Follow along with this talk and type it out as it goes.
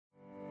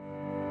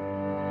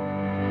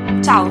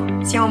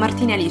Ciao, siamo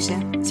Martina e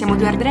Alice, siamo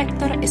due art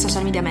director e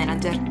social media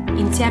manager.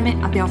 Insieme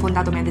abbiamo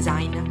fondato Mea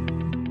Design.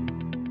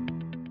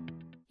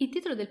 Il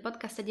titolo del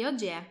podcast di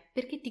oggi è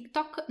Perché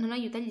TikTok non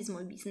aiuta gli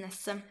small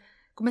business.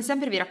 Come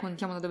sempre vi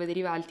raccontiamo da dove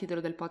deriva il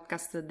titolo del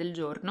podcast del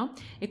giorno,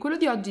 e quello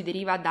di oggi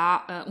deriva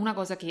da una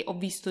cosa che ho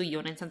visto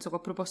io, nel senso che ho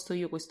proposto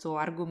io questo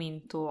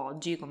argomento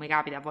oggi, come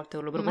capita, a volte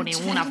lo propone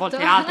una, a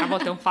volte l'altra, a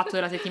volte è un fatto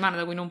della settimana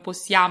da cui non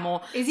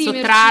possiamo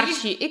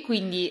sottrarci, e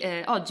quindi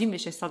oggi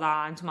invece è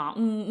stata insomma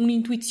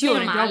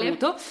un'intuizione che ho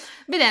avuto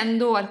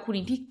vedendo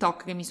alcuni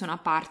TikTok che mi sono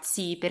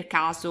apparsi per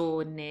caso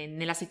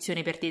nella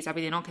sezione per te,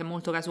 sapete, no? Che è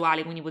molto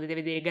casuale, quindi potete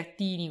vedere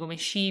gattini come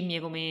scimmie,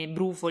 come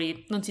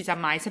brufoli, non si sa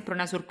mai, è sempre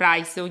una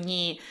surprise,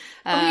 ogni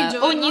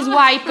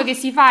swipe che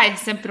si fa è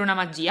sempre una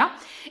magia.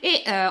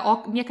 E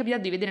mi è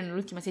capitato di vedere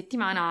nell'ultima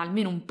settimana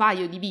almeno un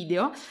paio di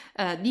video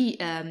di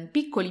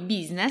piccoli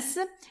business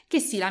che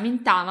si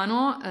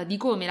lamentavano di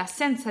come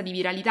l'assenza di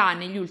viralità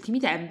negli ultimi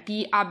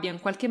tempi abbia in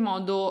qualche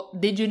modo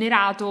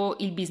degenerato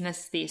il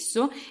business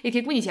stesso, e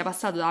che quindi sia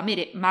passato da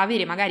avere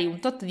magari un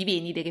tot di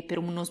vendite, che per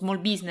uno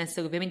small business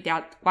che ovviamente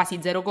ha quasi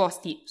zero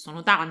costi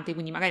sono tante,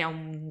 quindi magari ha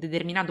un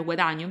determinato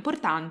guadagno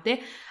importante,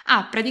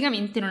 a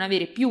praticamente non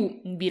avere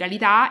più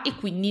viralità e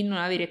quindi non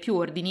avere più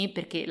ordini,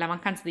 perché la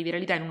mancanza di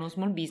viralità in uno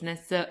small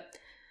business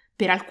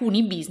per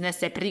alcuni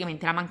business è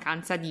praticamente la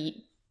mancanza di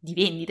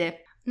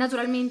vendite.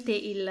 Naturalmente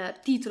il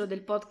titolo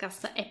del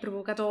podcast è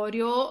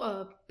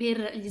provocatorio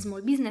per gli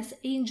small business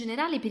e in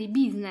generale per i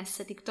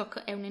business.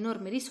 TikTok è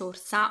un'enorme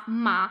risorsa,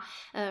 ma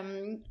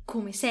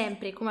come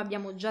sempre, come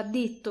abbiamo già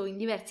detto in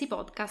diversi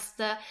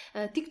podcast,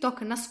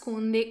 TikTok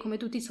nasconde, come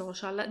tutti i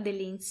social,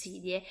 delle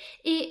insidie.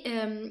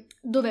 E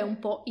dov'è un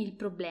po' il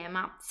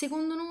problema?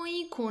 Secondo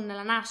noi, con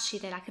la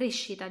nascita e la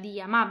crescita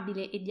di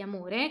Amabile e di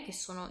Amore, che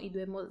sono i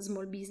due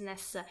small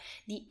business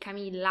di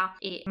Camilla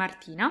e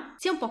Martina,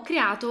 si è un po'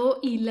 creato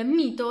il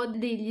mito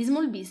degli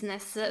small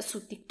business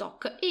su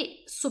TikTok,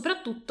 e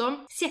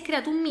soprattutto si è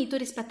creato un mito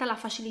rispetto alla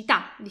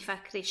facilità di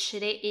far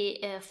crescere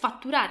e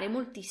fatturare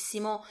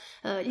moltissimo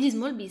gli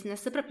small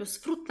business, proprio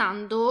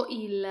sfruttando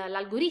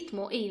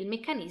l'algoritmo e il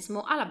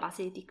meccanismo alla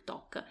base di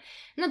TikTok.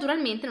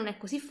 Naturalmente non è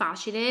così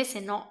facile, se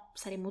no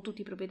saremmo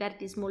tutti proprietari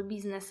di small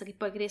business che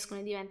poi crescono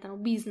e diventano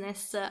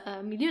business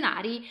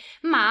milionari,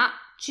 ma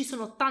ci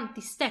sono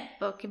tanti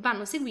step che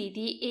vanno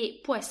seguiti e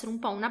può essere un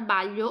po' un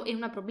abbaglio e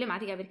una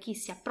problematica per chi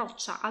si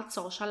approccia al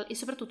social e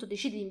soprattutto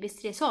decide di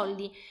investire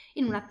soldi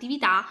in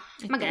un'attività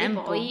magari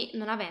poi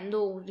non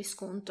avendo un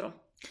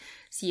riscontro.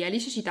 Sì,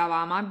 Alice citava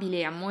Amabile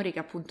e Amore, che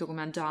appunto,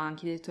 come ha già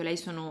anche detto lei,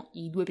 sono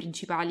i due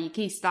principali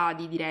case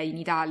study, direi, in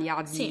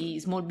Italia di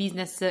small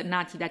business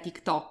nati da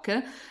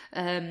TikTok,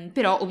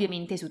 però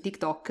ovviamente su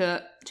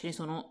TikTok ce ne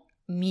sono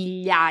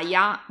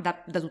migliaia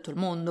da tutto il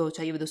mondo,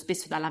 cioè io vedo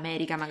spesso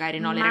dall'America magari,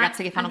 no, le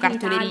ragazze che fanno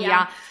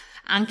cartoleria,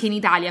 anche in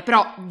Italia,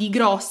 però di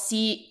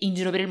grossi in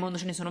giro per il mondo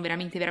ce ne sono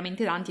veramente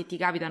veramente tanti, e ti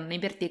capitano nei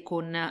per te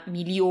con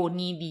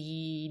milioni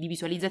di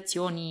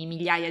visualizzazioni,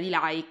 migliaia di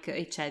like,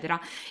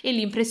 eccetera. E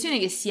l'impressione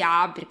che si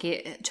ha,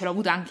 perché ce l'ho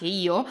avuta anche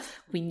io,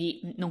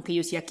 quindi non che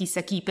io sia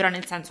chissà chi, però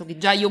nel senso che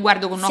già io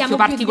guardo con un occhio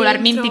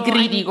particolarmente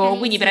critico,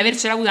 quindi per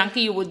avercela avuta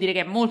anche io vuol dire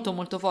che è molto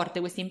molto forte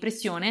questa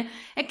impressione,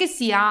 è che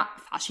sia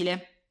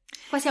facile.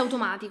 Quasi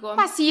automatico.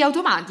 Quasi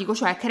automatico,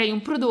 cioè crei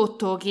un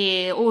prodotto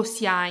che o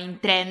sia in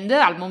trend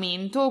al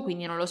momento,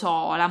 quindi non lo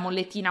so, la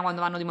mollettina quando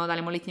vanno di moda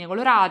le mollettine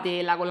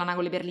colorate, la collana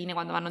con le perline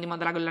quando vanno di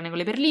moda la collana con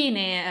le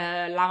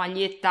perline, la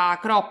maglietta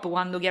crop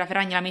quando Chiara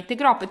Ferragni la mette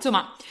crop,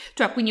 insomma,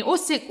 cioè quindi o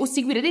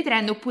seguire dei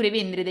trend oppure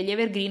vendere degli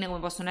evergreen come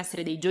possono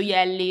essere dei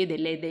gioielli,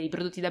 dei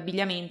prodotti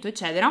d'abbigliamento,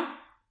 eccetera,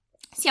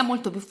 sia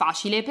molto più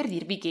facile per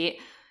dirvi che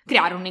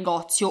creare un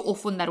negozio o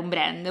fondare un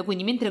brand.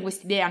 Quindi mentre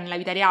questa idea nella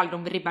vita reale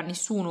non verrebbe a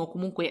nessuno, o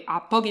comunque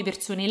a poche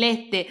persone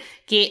elette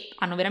che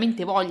hanno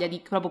veramente voglia di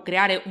proprio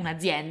creare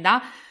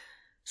un'azienda,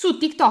 su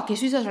TikTok e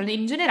sui social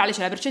in generale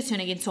c'è la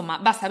percezione che insomma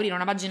basta aprire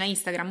una pagina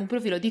Instagram, un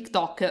profilo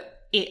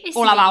TikTok e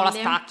o la va o la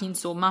stacchi,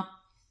 insomma.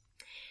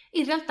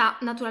 In realtà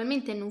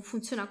naturalmente non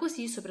funziona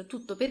così,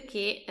 soprattutto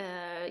perché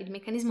il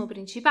meccanismo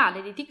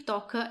principale di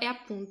TikTok è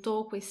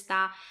appunto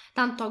questa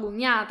tanto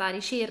agognata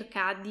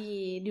ricerca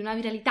di una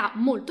viralità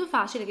molto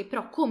facile, che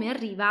però come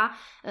arriva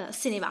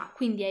se ne va.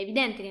 Quindi è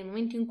evidente che nel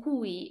momento in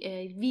cui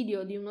il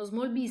video di uno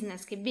small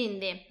business che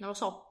vende, non lo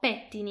so,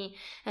 pettini,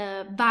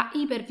 va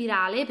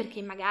ipervirale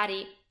perché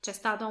magari c'è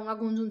stata una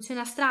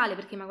congiunzione astrale,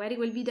 perché magari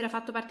quel video era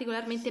fatto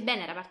particolarmente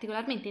bene, era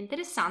particolarmente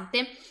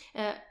interessante,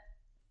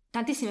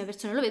 tantissime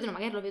persone lo vedono,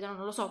 magari lo vedono,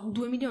 non lo so,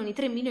 2 milioni,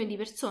 3 milioni di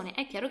persone,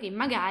 è chiaro che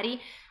magari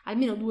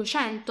almeno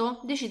 200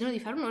 decidono di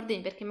fare un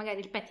ordine perché magari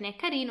il pettine è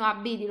carino,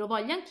 vedi, lo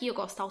voglio anch'io,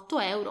 costa 8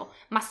 euro,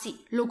 ma sì,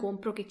 lo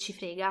compro, che ci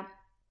frega.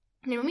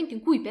 Nel momento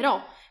in cui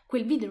però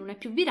quel video non è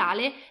più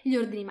virale, gli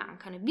ordini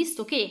mancano, e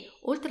visto che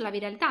oltre alla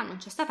viralità non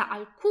c'è stata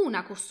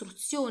alcuna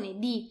costruzione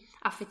di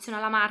affezione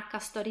alla marca,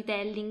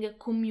 storytelling,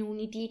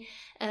 community,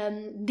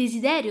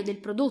 desiderio del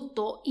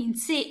prodotto in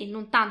sé e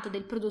non tanto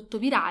del prodotto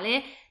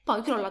virale,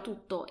 poi crolla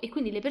tutto e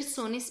quindi le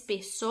persone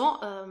spesso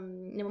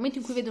nel momento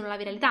in cui vedono la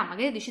viralità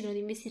magari decidono di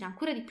investire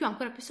ancora di più,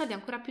 ancora più soldi,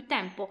 ancora più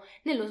tempo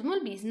nello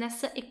small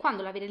business, e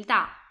quando la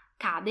viralità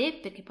cade,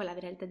 perché poi la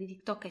viralità di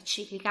TikTok è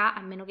ciclica,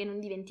 a meno che non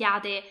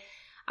diventiate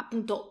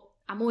appunto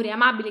amore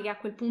amabile, che a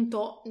quel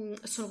punto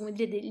sono come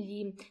dire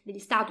degli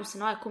status,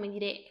 no? È come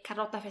dire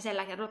Carlotta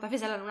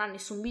Fesella non ha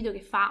nessun video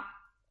che fa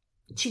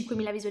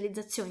 5.000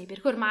 visualizzazioni,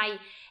 perché ormai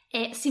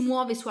si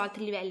muove su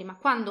altri livelli, ma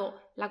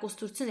quando la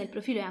costruzione del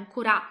profilo è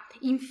ancora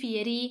in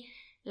fieri,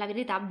 la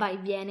verità va e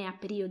viene a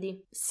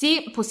periodi.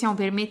 Se possiamo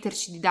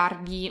permetterci di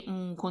darvi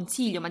un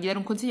consiglio, ma di dare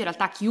un consiglio in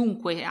realtà a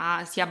chiunque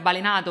sia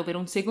avvelenato per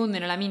un secondo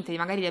nella mente di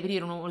magari di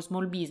aprire uno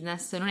small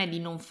business, non è di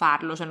non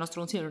farlo, cioè il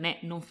nostro consiglio non è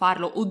non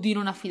farlo o di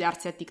non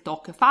affidarsi a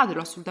TikTok.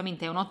 Fatelo,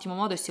 assolutamente, è un ottimo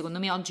modo e secondo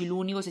me oggi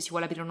l'unico se si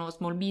vuole aprire uno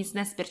small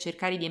business per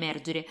cercare di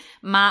emergere,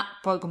 ma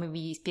poi come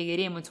vi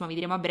spiegheremo, insomma vi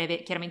diremo a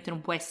breve, chiaramente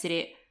non può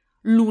essere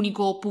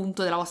l'unico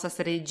punto della vostra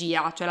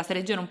strategia, cioè la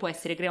strategia non può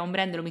essere crea un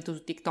brand e lo metto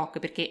su TikTok,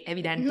 perché è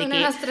evidente non che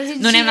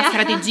non è una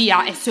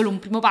strategia, è solo un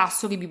primo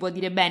passo che vi può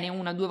dire bene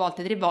 1, 2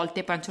 volte, 3 volte,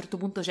 e poi a un certo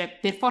punto c'è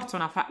per forza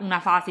una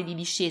fase di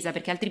discesa,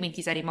 perché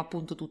altrimenti saremo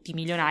appunto tutti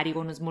milionari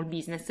con small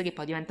business che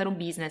poi diventano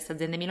business,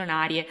 aziende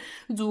milionarie,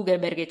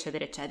 Zuckerberg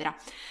eccetera eccetera.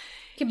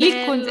 Che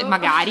bello.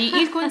 Magari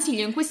il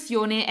consiglio in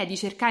questione è di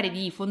cercare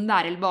di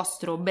fondare il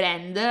vostro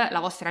brand, la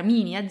vostra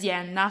mini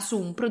azienda, su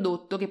un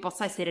prodotto che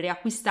possa essere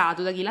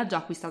riacquistato da chi l'ha già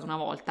acquistato una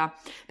volta,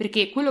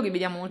 perché quello che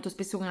vediamo molto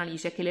spesso con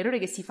Alice è che l'errore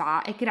che si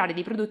fa è creare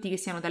dei prodotti che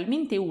siano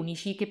talmente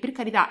unici che, per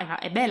carità,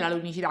 è bella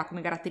l'unicità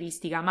come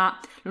caratteristica, ma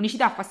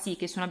l'unicità fa sì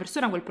che se una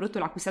persona quel prodotto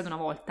l'ha acquistato una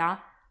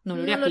volta non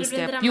lo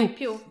riacquista mai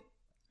più.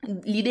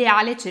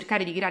 L'ideale è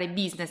cercare di creare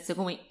business,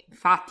 come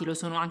infatti lo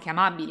sono anche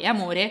Amabile e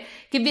Amore,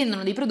 che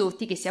vendono dei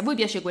prodotti che, se a voi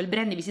piace quel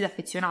brand e vi siete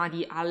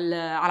affezionati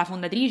alla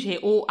fondatrice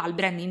o al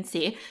brand in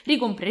sé,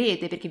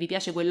 ricomprerete perché vi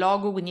piace quel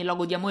logo, quindi il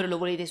logo di Amore lo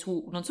volete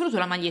non solo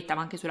sulla maglietta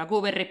ma anche sulla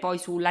cover e poi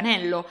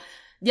sull'anello.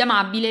 Di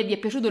Amabile vi è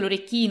piaciuto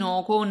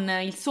l'orecchino con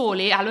il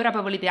sole, allora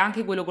poi volete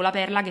anche quello con la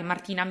perla che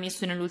Martina ha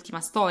messo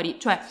nell'ultima story.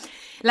 Cioè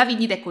la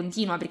vendita è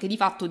continua, perché di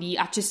fatto di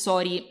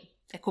accessori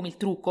è come il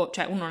trucco,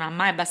 cioè uno non ha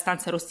mai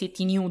abbastanza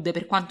rossetti nude,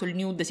 per quanto il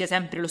nude sia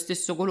sempre lo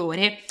stesso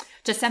colore,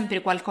 c'è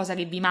sempre qualcosa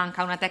che vi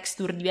manca, una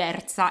texture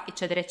diversa,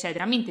 eccetera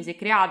eccetera. Mentre se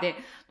create,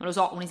 non lo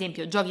so, un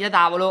esempio, giochi da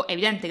tavolo, è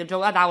evidente che il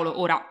gioco da tavolo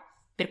ora,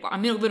 a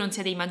meno che voi non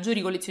siate i maggiori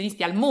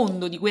collezionisti al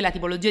mondo di quella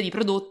tipologia di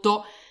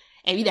prodotto,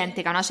 è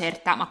evidente che ha una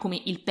certa, ma come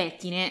il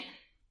pettine,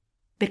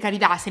 per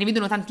carità, se ne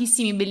vedono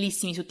tantissimi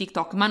bellissimi su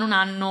TikTok, ma non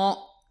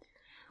hanno...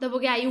 Dopo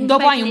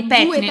hai un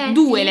pettine,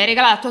 due l'hai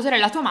regalato a tua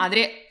sorella e a tua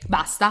madre,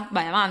 basta,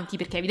 vai avanti,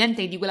 perché è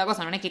evidente che di quella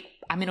cosa non è che,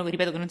 a meno che,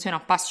 ripeto, che non sei un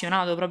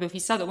appassionato proprio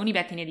fissato con i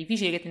pettini, è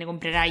difficile che te ne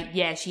comprerai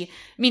 10,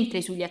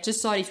 mentre sugli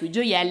accessori, sui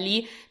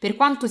gioielli, per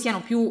quanto siano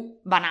più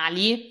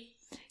banali,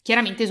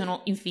 chiaramente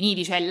sono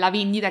infiniti, cioè la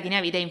vendita che ne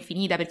avete è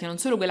infinita, perché non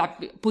solo quella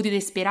potete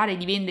sperare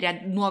di vendere a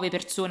nuove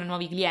persone,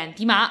 nuovi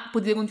clienti, ma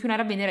potete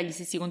continuare a vendere agli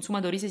stessi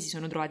consumatori se si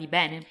sono trovati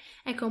bene.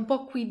 Ecco, un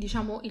po' qui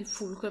diciamo il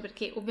fulcro,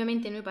 perché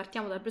ovviamente noi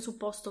partiamo dal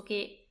presupposto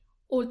che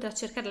oltre a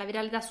cercare la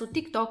viralità su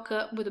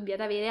TikTok, voi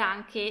dobbiate avere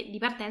anche di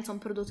partenza un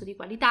prodotto di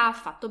qualità,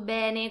 fatto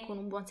bene, con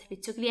un buon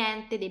servizio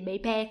cliente, dei bei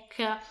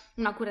pack,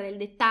 una cura del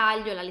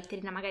dettaglio, la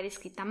letterina magari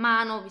scritta a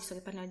mano, visto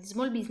che parliamo di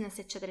small business,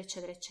 eccetera,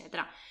 eccetera,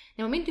 eccetera.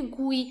 Nel momento in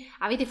cui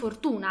avete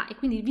fortuna e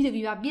quindi il video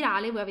vi va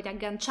virale, voi avete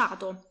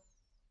agganciato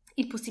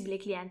il possibile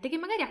cliente che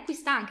magari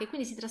acquista anche,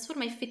 quindi si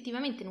trasforma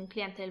effettivamente in un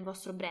cliente del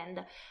vostro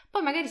brand.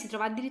 Poi magari si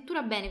trova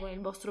addirittura bene con il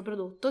vostro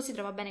prodotto, si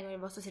trova bene con il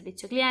vostro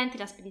servizio clienti,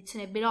 la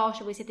spedizione è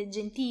veloce, voi siete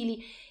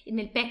gentili,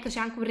 nel pack c'è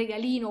anche un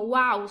regalino,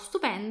 wow,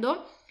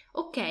 stupendo.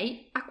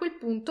 Ok, a quel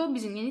punto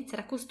bisogna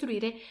iniziare a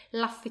costruire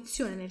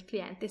l'affezione nel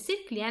cliente. Se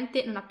il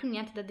cliente non ha più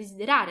niente da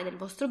desiderare del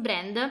vostro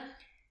brand,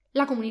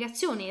 la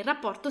comunicazione, il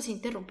rapporto si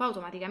interrompe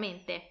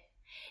automaticamente.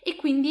 E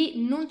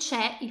quindi non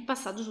c'è il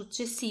passaggio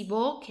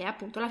successivo, che è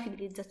appunto la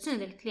fidelizzazione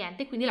del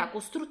cliente, quindi la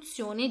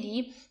costruzione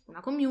di una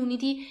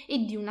community e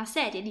di una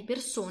serie di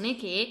persone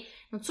che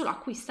non solo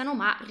acquistano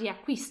ma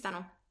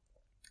riacquistano.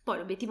 Poi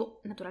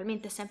l'obiettivo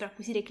naturalmente è sempre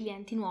acquisire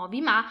clienti nuovi,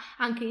 ma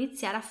anche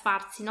iniziare a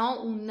farsi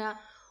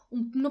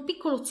un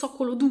piccolo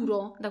zoccolo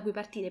duro da cui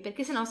partire,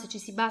 perché sennò se ci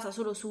si basa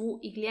solo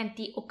sui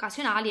clienti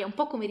occasionali è un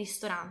po' come i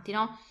ristoranti,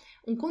 no?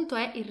 Un conto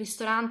è il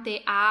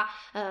ristorante a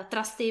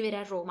Trastevere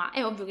a Roma,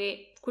 è ovvio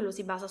che quello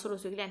si basa solo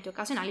sui clienti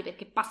occasionali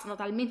perché passano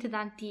talmente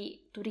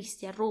tanti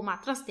turisti a Roma, a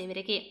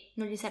Trastevere, che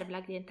non gli serve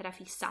la clientela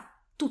fissa.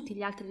 Tutti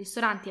gli altri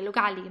ristoranti e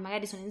locali che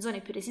magari sono in zone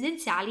più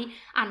residenziali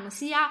hanno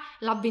sia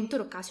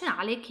l'avventore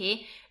occasionale che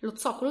lo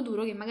zoccolo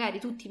duro che magari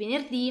tutti i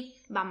venerdì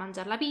va a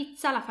mangiare la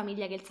pizza, la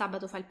famiglia che il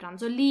sabato fa il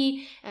pranzo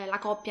lì, la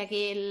coppia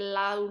che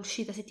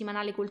l'uscita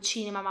settimanale col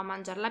cinema va a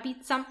mangiare la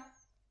pizza.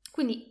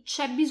 Quindi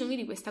c'è bisogno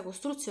di questa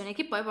costruzione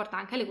che poi porta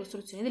anche alle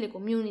costruzioni delle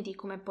community,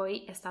 come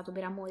poi è stato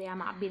per Amore e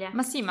Amabile.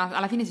 Ma sì, ma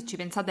alla fine se ci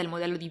pensate al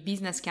modello di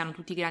business che hanno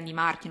tutti i grandi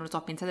marchi, non lo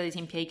so, pensate ad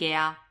esempio a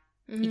Ikea.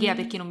 Ikea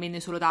perché non vende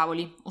solo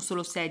tavoli o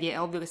solo sedie?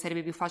 È ovvio che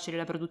sarebbe più facile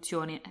la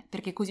produzione,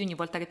 perché così ogni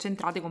volta che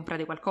c'entrate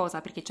comprate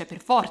qualcosa, perché c'è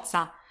per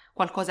forza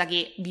qualcosa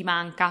che vi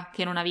manca,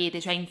 che non avete,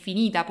 cioè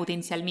infinita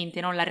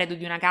potenzialmente, no? L'arredo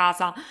di una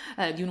casa,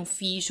 di un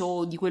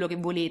ufficio, di quello che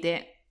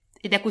volete.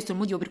 Ed è questo il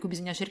motivo per cui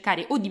bisogna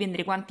cercare o di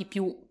vendere quanti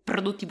più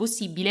prodotti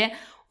possibile,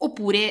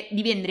 oppure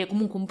di vendere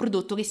comunque un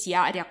prodotto che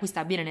sia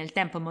riacquistabile nel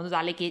tempo, in modo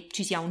tale che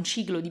ci sia un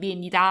ciclo di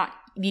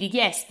vendita, di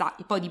richiesta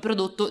e poi di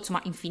prodotto,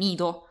 insomma,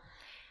 infinito.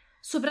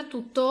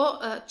 Soprattutto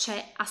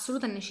c'è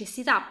assoluta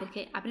necessità,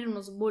 perché aprire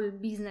uno small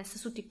business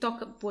su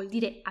TikTok vuol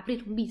dire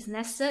aprire un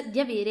business, di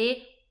avere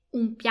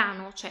un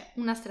piano, cioè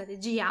una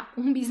strategia,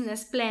 un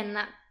business plan,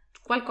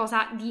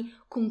 qualcosa di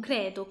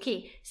concreto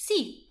che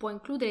sì, può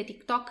includere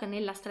TikTok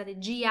nella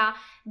strategia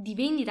di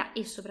vendita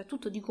e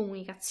soprattutto di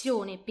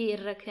comunicazione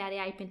per creare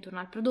hype intorno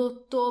al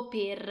prodotto,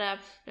 per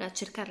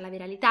cercare la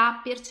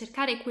viralità, per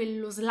cercare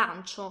quello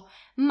slancio,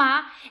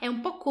 ma è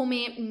un po'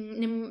 come,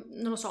 non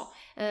lo so,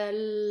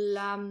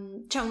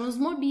 c'è uno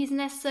small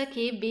business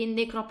che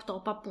vende crop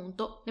top,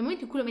 appunto. Nel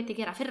momento in cui lo mette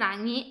Chiara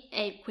Ferragni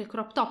e quel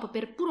crop top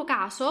per puro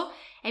caso,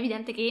 è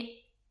evidente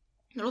che,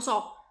 non lo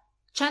so,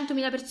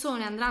 100.000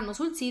 persone andranno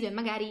sul sito e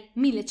magari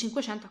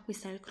 1.500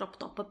 acquistano il crop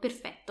top,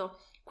 perfetto.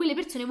 Quelle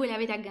persone voi le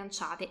avete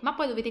agganciate, ma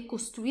poi dovete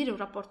costruire un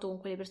rapporto con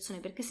quelle persone,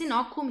 perché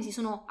sennò, come si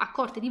sono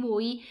accorte di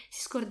voi,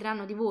 si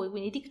scorderanno di voi.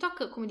 Quindi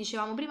TikTok, come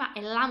dicevamo prima,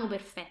 è l'amo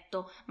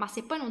perfetto, ma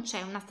se poi non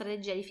c'è una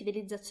strategia di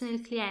fidelizzazione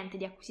del cliente,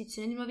 di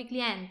acquisizione di nuovi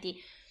clienti,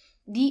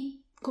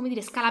 di, come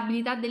dire,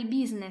 scalabilità del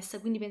business,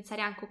 quindi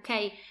pensare anche, ok,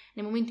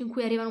 nel momento in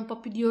cui arrivano un po'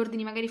 più di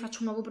ordini, magari faccio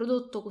un nuovo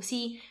prodotto,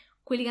 così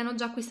quelli che hanno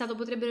già acquistato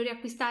potrebbero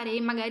riacquistare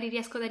e magari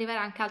riesco ad arrivare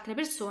anche a altre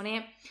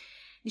persone.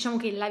 Diciamo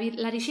che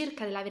la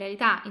ricerca della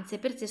viralità in sé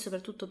per sé,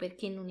 soprattutto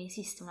perché non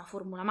esiste una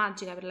formula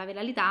magica per la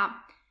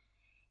viralità,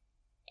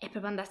 è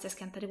proprio andarsi a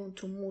schiantare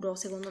contro un muro,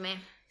 secondo me.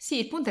 Sì,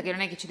 il punto è che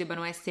non è che ci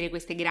debbano essere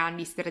queste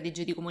grandi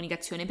strategie di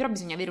comunicazione, però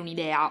bisogna avere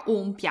un'idea o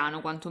un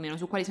piano quantomeno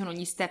su quali sono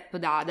gli step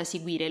da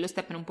seguire. Lo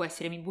step non può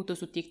essere mi butto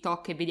su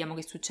TikTok e vediamo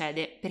che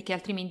succede, perché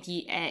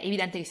altrimenti è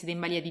evidente che siete in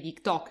balia di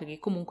TikTok, che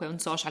comunque è un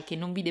social che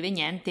non vi deve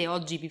niente,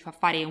 oggi vi fa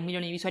fare 1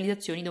 milione di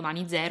visualizzazioni,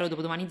 domani 0,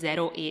 dopodomani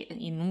 0 e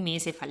in un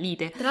mese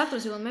fallite. Tra l'altro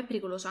secondo me è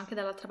pericoloso anche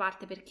dall'altra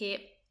parte,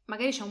 perché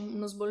magari c'è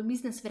uno small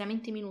business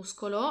veramente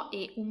minuscolo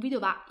e un video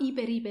va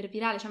iper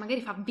virale, cioè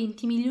magari fa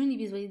 20 milioni di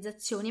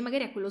visualizzazioni e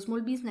magari a quello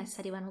small business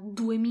arrivano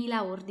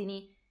 2000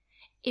 ordini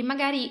e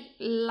magari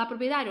la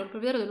proprietaria o il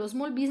proprietario dello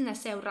small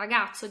business è un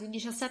ragazzo di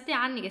 17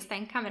 anni che sta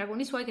in camera con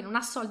i suoi, che non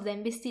ha soldi da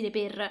investire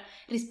per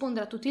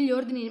rispondere a tutti gli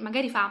ordini,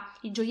 magari fa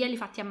i gioielli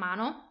fatti a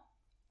mano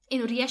e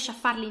non riesce a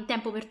farli in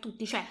tempo per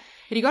tutti, cioè...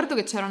 Ricordo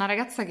che c'era una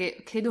ragazza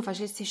che credo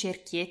facesse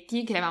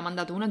cerchietti, che le aveva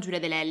mandato una Giulia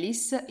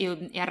dell'Ellis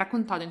e ha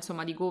raccontato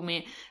insomma di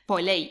come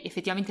poi lei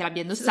effettivamente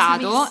l'abbia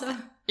indossato,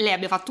 lei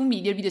abbia fatto un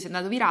video, il video si è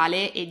andato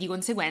virale e di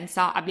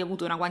conseguenza abbia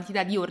avuto una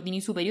quantità di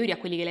ordini superiori a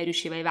quelli che lei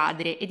riusciva a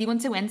evadere e di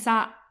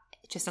conseguenza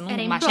c'è stato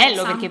un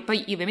macello, perché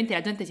poi ovviamente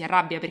la gente si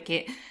arrabbia,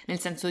 perché nel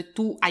senso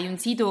tu hai un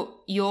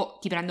sito, io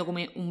ti prendo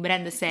come un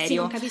brand serio, sì,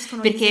 non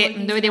capiscono, perché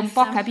dovete un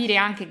po' capire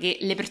anche che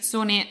le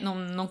persone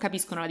non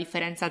capiscono la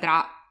differenza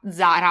tra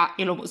Zara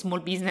e lo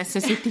small business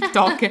su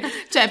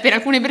TikTok, cioè per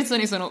alcune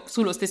persone sono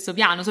sullo stesso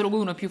piano, solo che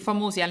uno è più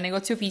famoso e ha il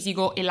negozio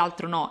fisico e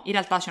l'altro no. In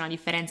realtà c'è una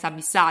differenza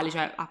abissale,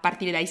 cioè a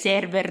partire dai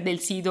server del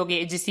sito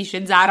che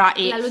gestisce Zara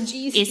e la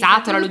logistica,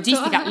 esatto, la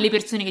logistica, le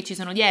persone che ci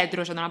sono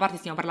dietro, cioè da una parte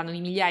stiamo parlando di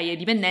migliaia di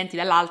dipendenti,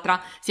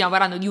 dall'altra stiamo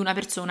parlando di una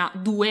persona,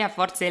 2, a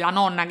forza la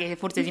nonna che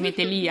forse si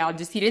mette lì a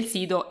gestire il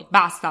sito e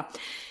basta.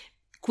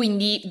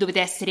 Quindi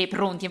dovete essere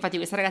pronti, infatti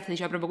questa ragazza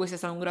diceva proprio questo è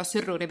stato un grosso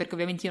errore perché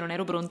ovviamente io non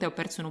ero pronta e ho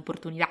perso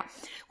un'opportunità,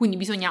 quindi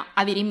bisogna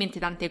avere in mente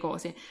tante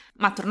cose.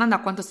 Ma tornando a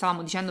quanto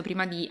stavamo dicendo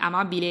prima di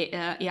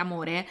Amabile e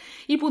Amore,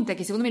 il punto è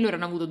che secondo me loro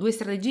hanno avuto 2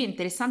 strategie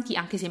interessanti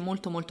anche se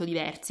molto molto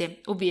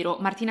diverse, ovvero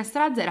Martina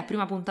Strazza era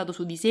prima puntato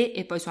su di sé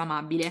e poi su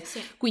Amabile,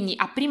 sì. Quindi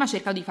ha prima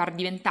cercato di far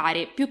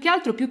diventare più che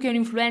altro, più che un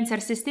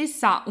influencer se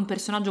stessa, un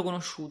personaggio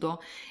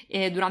conosciuto.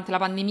 Durante la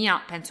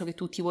pandemia penso che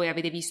tutti voi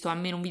avete visto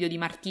almeno un video di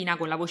Martina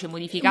con la voce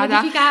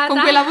modificata. Con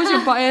quella voce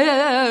un po'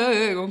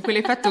 con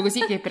quell'effetto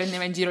così che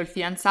prendeva in giro il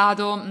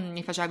fidanzato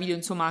e faceva video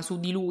insomma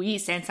su di lui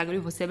senza che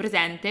lui fosse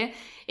presente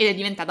ed è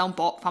diventata un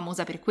po'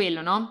 famosa per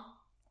quello, no?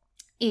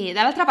 E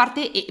dall'altra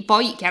parte e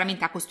poi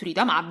chiaramente ha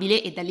costruito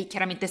Amabile e da lì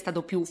chiaramente è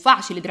stato più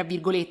facile tra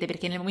virgolette,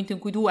 perché nel momento in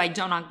cui tu hai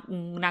già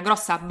una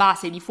grossa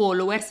base di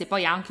followers e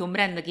poi hai anche un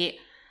brand che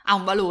ha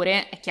un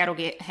valore, è chiaro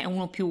che è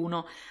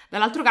 1+1.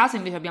 Dall'altro caso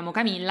invece abbiamo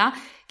Camilla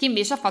che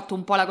invece ha fatto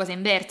un po' la cosa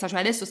inversa,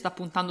 cioè adesso sta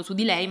puntando su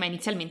di lei ma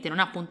inizialmente non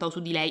ha puntato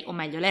su di lei, o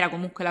meglio lei era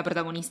comunque la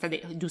protagonista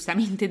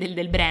giustamente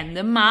del brand,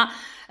 ma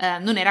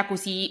non era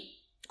così,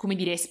 come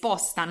dire,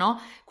 esposta, no?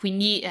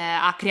 Quindi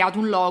ha creato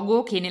un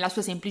logo che nella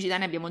sua semplicità,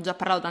 ne abbiamo già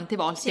parlato tante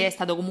volte, sì. È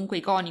stato comunque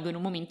iconico, in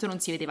un momento non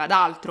si vedeva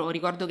d'altro.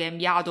 Ricordo che ha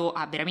inviato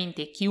a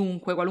veramente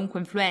chiunque, qualunque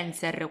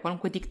influencer,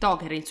 qualunque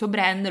TikToker il suo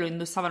brand, lo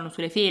indossavano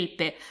sulle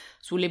felpe,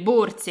 sulle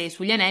borse,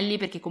 sugli anelli,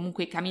 perché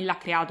comunque Camilla ha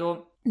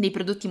creato dei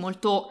prodotti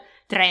molto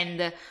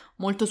trend,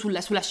 molto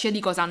sulla scia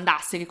di cosa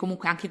andasse, che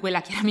comunque anche quella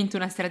è chiaramente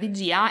una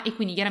strategia, e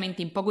quindi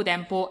chiaramente in poco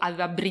tempo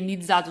aveva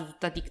brandizzato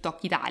tutta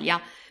TikTok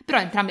Italia, però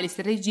entrambe le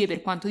strategie,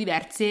 per quanto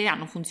diverse,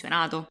 hanno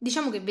funzionato.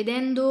 Diciamo che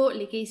vedendo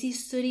le case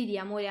history di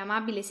Amore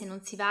Amabile, se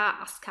non si va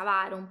a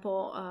scavare un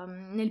po'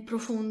 nel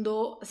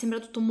profondo, sembra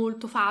tutto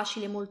molto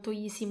facile, molto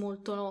easy,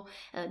 molto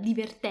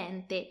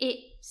divertente,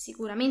 e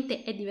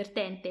sicuramente è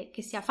divertente.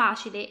 Che sia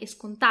facile e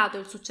scontato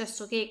il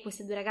successo che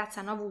queste due ragazze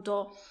hanno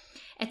avuto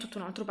è tutto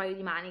un altro paio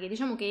di maniche.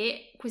 Diciamo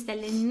che questa è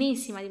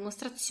l'ennesima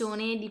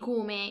dimostrazione di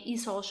come i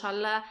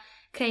social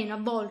creino a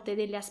volte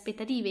delle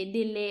aspettative e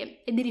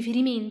dei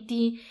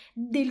riferimenti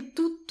del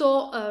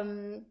tutto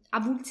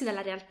avulsi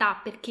dalla realtà,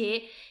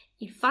 perché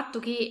il fatto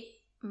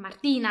che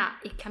Martina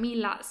e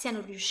Camilla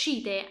siano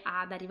riuscite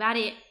ad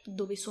arrivare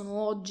dove sono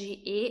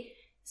oggi e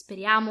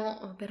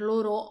speriamo per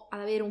loro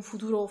ad avere un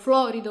futuro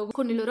florido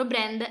con il loro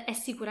brand è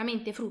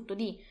sicuramente frutto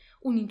di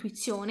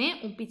un'intuizione,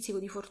 un pizzico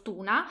di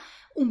fortuna,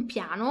 un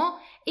piano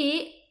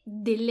e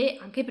delle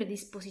anche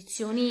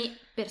predisposizioni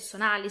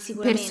personali,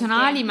 sicuramente.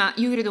 Personali, ma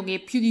io credo che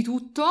più di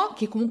tutto,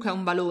 che comunque è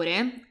un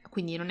valore,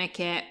 quindi non è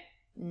che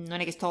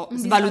sto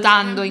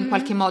svalutando in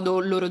qualche modo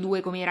loro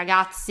due come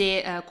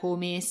ragazze,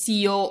 come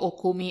CEO o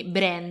come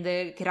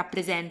brand che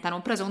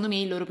rappresentano, però secondo me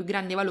il loro più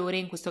grande valore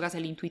in questo caso è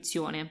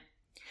l'intuizione.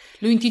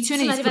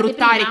 L'intuizione di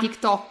sfruttare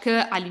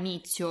TikTok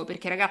all'inizio,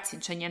 perché ragazzi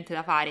non c'è niente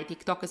da fare,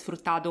 TikTok è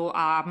sfruttato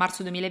a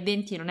marzo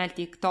 2020, non è il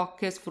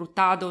TikTok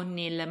sfruttato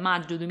nel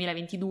maggio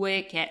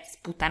 2022 che è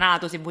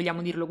sputtanato, se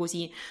vogliamo dirlo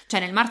così, cioè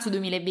nel marzo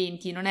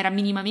 2020 non era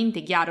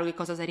minimamente chiaro che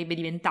cosa sarebbe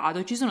diventato,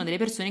 e ci sono delle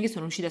persone che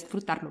sono riuscite a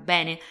sfruttarlo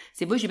bene.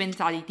 Se voi ci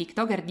pensate, i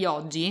TikToker di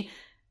oggi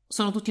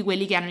sono tutti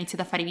quelli che hanno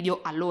iniziato a fare video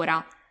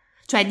allora.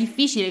 Cioè è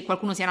difficile che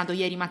qualcuno sia nato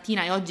ieri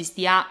mattina e oggi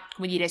stia,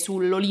 come dire,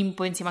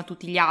 sull'Olimpo insieme a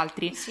tutti gli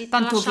altri. Sì,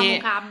 tanto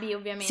tralasciando capi,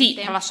 ovviamente. Sì,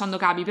 tralasciando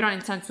capi, però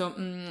nel senso,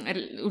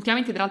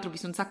 ultimamente tra l'altro ho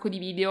visto un sacco di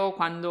video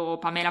quando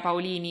Pamela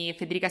Paolini,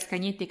 Federica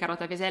Scagnetti e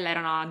Carlotta Fesella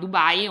erano a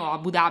Dubai o a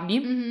Abu Dhabi.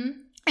 Mm-hmm.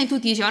 E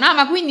tutti dicevano, ah,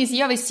 ma quindi se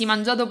io avessi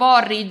mangiato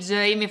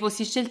porridge e mi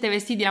fossi scelte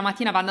vestiti la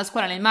mattina per andare a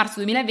scuola nel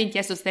marzo 2020,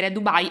 adesso starei a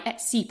Dubai?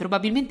 Sì,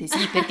 probabilmente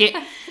sì, perché...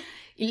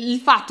 Il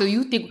fatto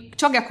di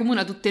ciò che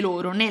accomuna tutte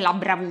loro non è la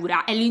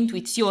bravura, è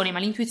l'intuizione, ma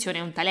l'intuizione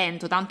è un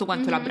talento, tanto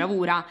quanto la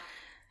bravura.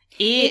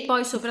 E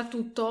poi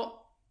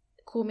soprattutto,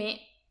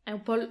 come è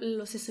un po'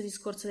 lo stesso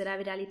discorso della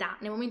viralità,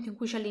 nel momento in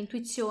cui c'è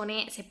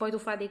l'intuizione, se poi tu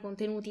fai dei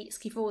contenuti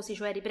schifosi,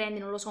 cioè riprendi,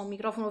 non lo so, un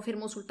microfono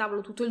fermo sul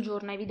tavolo tutto il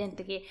giorno, è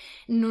evidente che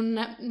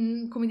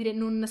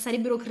non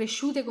sarebbero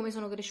cresciute come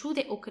sono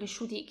cresciute, o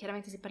cresciuti,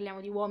 chiaramente se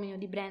parliamo di uomini o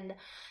di brand,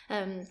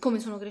 come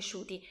sono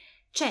cresciuti.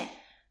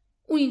 C'è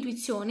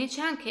un'intuizione, c'è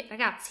anche,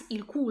 ragazzi,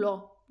 il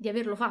culo di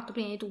averlo fatto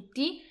prima di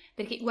tutti,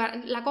 perché guarda,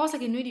 la cosa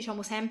che noi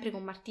diciamo sempre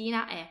con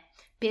Martina è: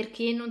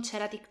 perché non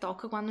c'era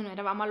TikTok quando noi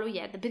eravamo allo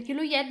IED? Perché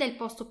lo IED è il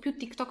posto più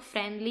TikTok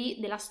friendly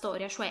della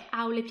storia, cioè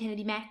aule piene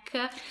di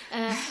Mac,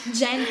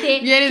 gente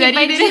che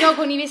va in giro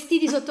con i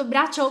vestiti sotto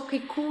braccio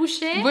che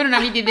cuce. Voi non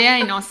avete idea,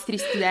 i nostri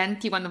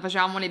studenti, quando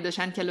facevamo le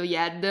docenti allo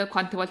IED,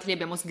 quante volte li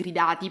abbiamo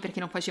sgridati perché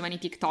non facevano i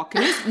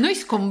TikTok. Noi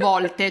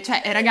sconvolte,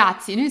 cioè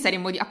ragazzi, noi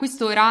saremmo a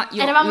quest'ora...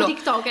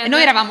 TikToker.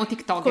 Noi eravamo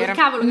TikToker. Col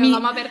cavolo che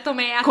avevamo aperto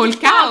me a col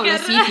TikToker.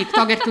 Cavolo, sì,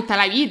 TikToker tutta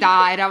la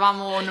vita,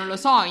 eravamo, non lo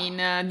so, in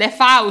Death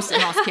House,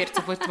 no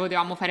scherzo, forse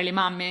potevamo fare le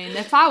mamme in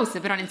Death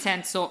House, però nel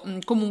senso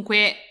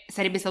comunque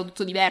sarebbe stato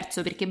tutto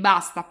diverso, perché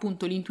basta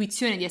appunto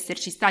l'intuizione di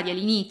esserci stati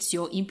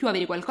all'inizio, in più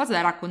avere qualcosa da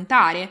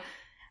raccontare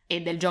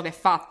e del gioco è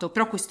fatto.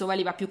 Però questo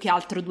valeva più che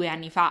altro 2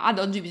 anni fa. Ad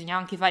oggi bisogna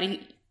anche fare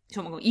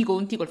i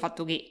conti col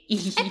fatto che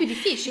è più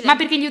difficile, ma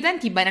perché gli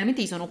utenti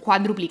banalmente sono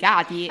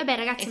quadruplicati. Vabbè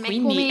ragazzi, ma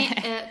quindi...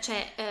 è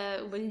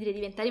come voglio dire,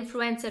 diventare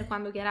influencer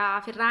quando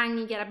Chiara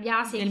Ferragni, Chiara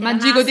Biasi e il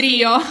magico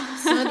trio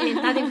sono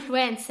diventate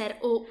influencer,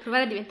 o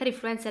provare a diventare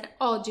influencer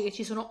oggi che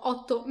ci sono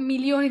 8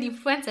 milioni di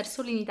influencer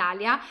solo in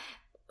Italia,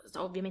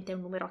 ovviamente è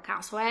un numero a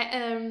caso,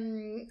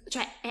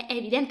 cioè è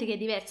evidente che è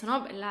diverso,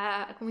 no? È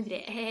la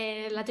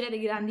teoria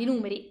dei grandi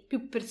numeri: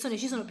 più persone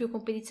ci sono, più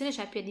competizione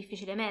c'è, più è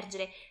difficile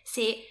emergere.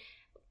 Se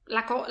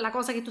la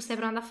cosa che tu stai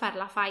provando a fare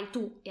la fai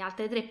tu e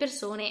altre 3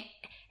 persone,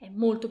 è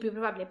molto più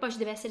probabile. Poi ci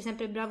deve essere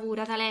sempre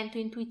bravura, talento,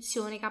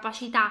 intuizione,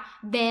 capacità,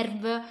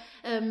 verve,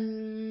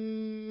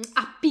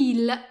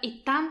 appeal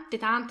e tante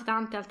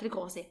altre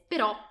cose,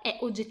 però è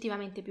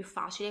oggettivamente più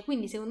facile.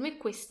 Quindi secondo me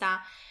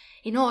questa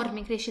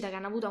enorme crescita che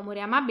hanno avuto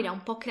Amore Amabile ha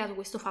un po' creato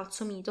questo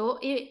falso mito,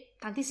 e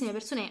tantissime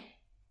persone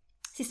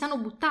si stanno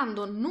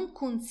buttando non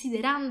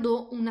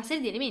considerando una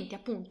serie di elementi,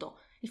 appunto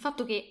il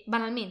fatto che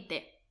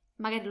banalmente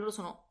magari loro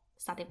sono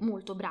state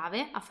molto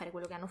brave a fare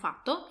quello che hanno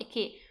fatto, e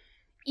che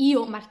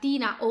io,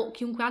 Martina o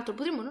chiunque altro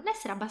potremmo non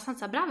essere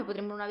abbastanza brave,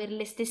 potremmo non avere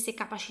le stesse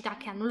capacità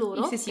che hanno loro,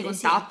 gli stessi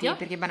contatti,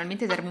 perché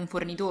banalmente serve un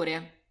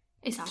fornitore.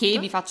 Esatto. Che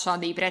vi faccia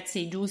dei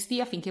prezzi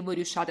giusti affinché voi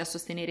riusciate a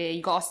sostenere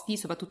i costi,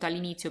 soprattutto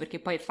all'inizio, perché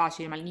poi è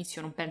facile, ma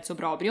all'inizio non penso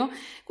proprio.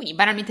 Quindi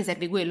banalmente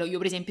serve quello. Io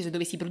per esempio, se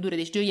dovessi produrre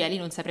dei gioielli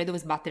non saprei dove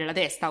sbattere la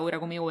testa ora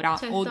come ora,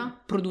 certo.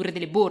 O produrre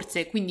delle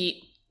borse,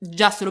 quindi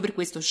già solo per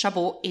questo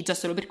chapeau, e già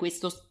solo per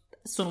questo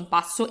sono un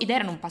passo ed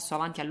erano un passo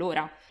avanti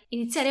allora.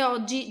 Iniziare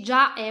oggi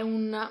già è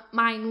un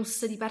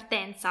minus di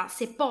partenza.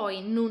 Se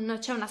poi non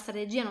c'è una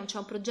strategia, non c'è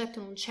un progetto,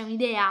 non c'è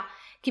un'idea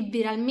che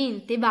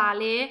veramente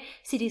vale,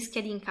 si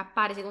rischia di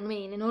incappare, secondo me,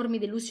 in enormi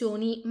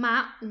delusioni,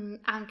 ma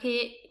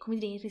anche, come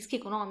dire, in rischi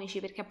economici,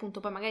 perché appunto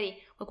poi magari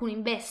qualcuno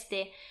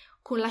investe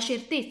con la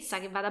certezza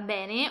che vada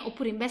bene,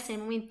 oppure investe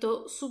nel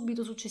momento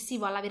subito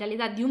successivo alla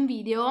viralità di un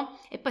video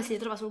e poi si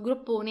ritrova sul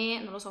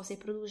groppone, non lo so, se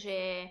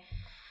produce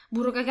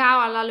burro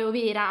cacao all'aloe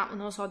vera,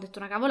 non lo so, ho detto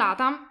una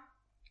cavolata,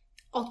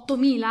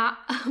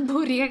 8.000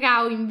 burri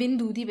cacao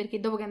invenduti perché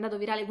dopo che è andato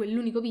virale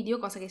quell'unico video,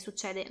 cosa che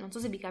succede, non so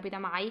se vi capita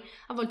mai,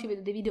 a volte io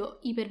vedo dei video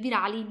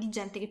ipervirali di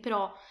gente che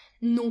però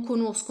non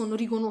conosco, non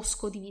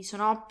riconosco di viso,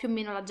 no? Più o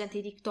meno la gente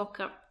di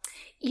TikTok,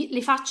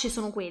 le facce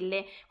sono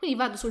quelle, quindi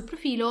vado sul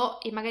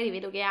profilo e magari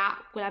vedo che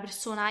quella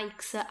persona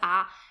X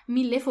ha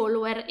 1.000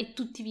 follower e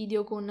tutti i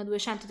video con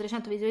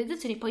 200-300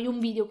 visualizzazioni, poi un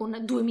video con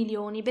 2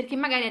 milioni, perché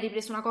magari ha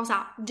ripreso una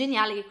cosa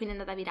geniale che quindi è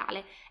andata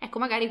virale. Ecco,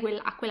 magari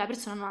a quella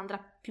persona non andrà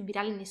più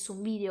virale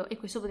nessun video, e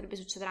questo potrebbe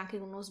succedere anche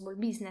con uno small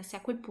business, e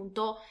a quel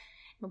punto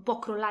non può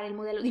crollare il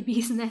modello di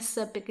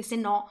business, perché se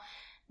no,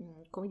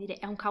 come dire,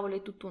 è un cavolo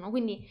di tutt'uno.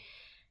 Quindi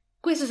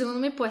questo secondo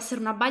me può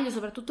essere un abbaglio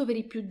soprattutto per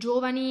i più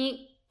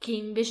giovani, che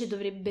invece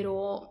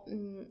dovrebbero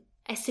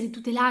essere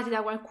tutelati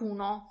da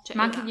qualcuno. Cioè,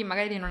 ma anche chi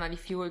magari in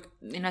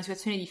una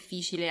situazione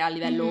difficile a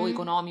livello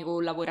economico o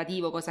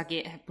lavorativo, cosa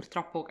che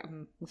purtroppo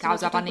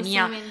causa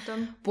pandemia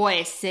può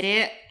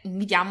essere,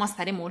 invitiamo a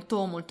stare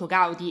molto molto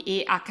cauti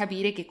e a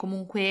capire che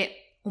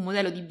comunque un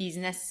modello di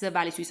business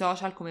vale sui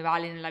social come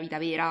vale nella vita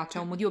vera. C'è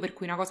un motivo per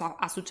cui una cosa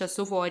ha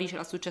successo fuori, ce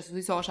l'ha successo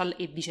sui social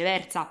e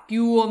viceversa,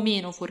 più o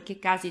meno, fuorché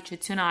casi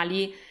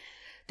eccezionali,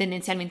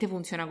 tendenzialmente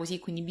funziona così,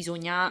 quindi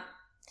bisogna,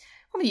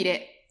 come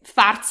dire,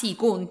 farsi i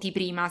conti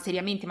prima,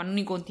 seriamente, ma non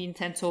i conti in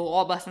senso ho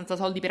abbastanza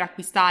soldi per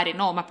acquistare,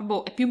 no, ma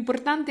proprio è più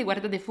importante,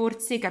 guardate,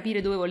 forse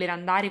capire dove voler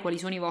andare, quali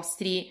sono i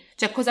vostri,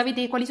 cioè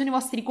quali sono i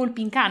vostri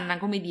colpi in canna,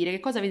 come dire, che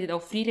cosa avete da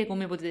offrire,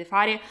 come potete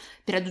fare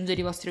per raggiungere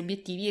i vostri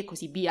obiettivi e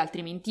così via,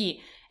 altrimenti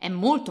è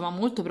molto ma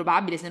molto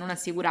probabile, se non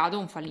assicurato,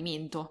 un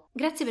fallimento.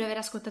 Grazie per aver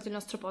ascoltato il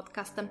nostro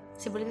podcast.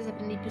 Se volete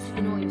sapere di più su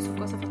di noi o su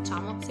cosa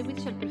facciamo,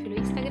 seguiteci al profilo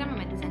Instagram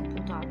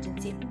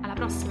medesign.agency. Alla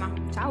prossima,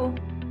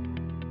 ciao!